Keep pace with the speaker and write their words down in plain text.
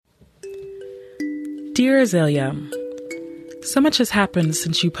Dear Azalea, so much has happened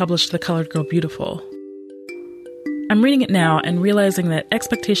since you published The Colored Girl Beautiful. I'm reading it now and realizing that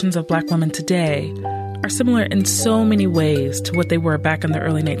expectations of Black women today are similar in so many ways to what they were back in the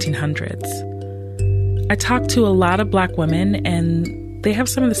early 1900s. I talk to a lot of Black women and they have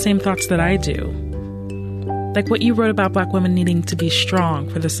some of the same thoughts that I do. Like what you wrote about Black women needing to be strong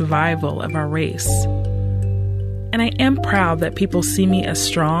for the survival of our race. And I am proud that people see me as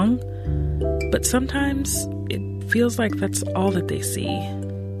strong, but sometimes it feels like that's all that they see.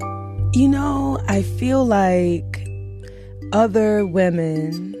 You know, I feel like other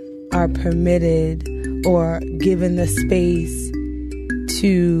women are permitted or given the space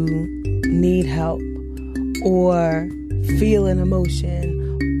to need help or feel an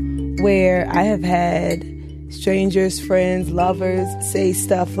emotion, where I have had strangers, friends, lovers say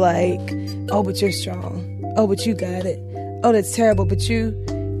stuff like, oh, but you're strong. Oh, but you got it. Oh, that's terrible, but you...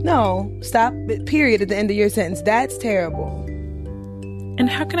 No, stop, period, at the end of your sentence. That's terrible. And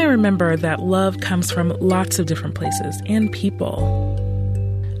how can I remember that love comes from lots of different places and people?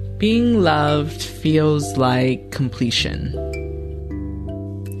 Being loved feels like completion.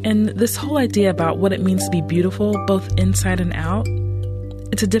 And this whole idea about what it means to be beautiful, both inside and out,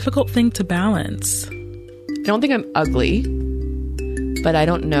 it's a difficult thing to balance. I don't think I'm ugly, but I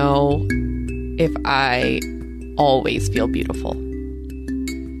don't know if I always feel beautiful.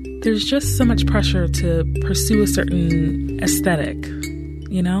 There's just so much pressure to pursue a certain aesthetic,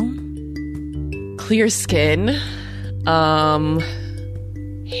 you know? Clear skin, hair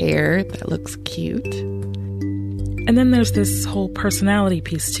that looks cute. And then there's this whole personality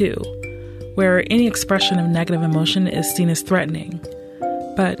piece too, where any expression of negative emotion is seen as threatening.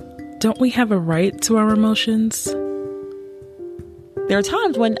 But don't we have a right to our emotions? There are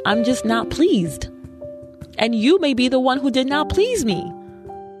times when I'm just not pleased. And you may be the one who did not please me.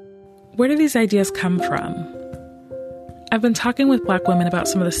 Where do these ideas come from? I've been talking with Black women about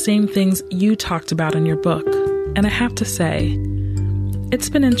some of the same things you talked about in your book, and I have to say, it's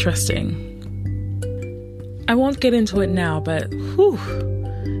been interesting. I won't get into it now, but whew,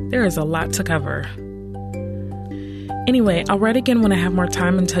 there is a lot to cover. Anyway, I'll write again when I have more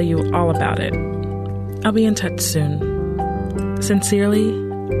time and tell you all about it. I'll be in touch soon. Sincerely,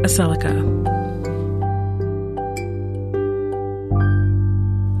 Aselika.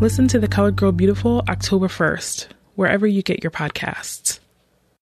 Listen to The Colored Girl Beautiful October 1st, wherever you get your podcasts.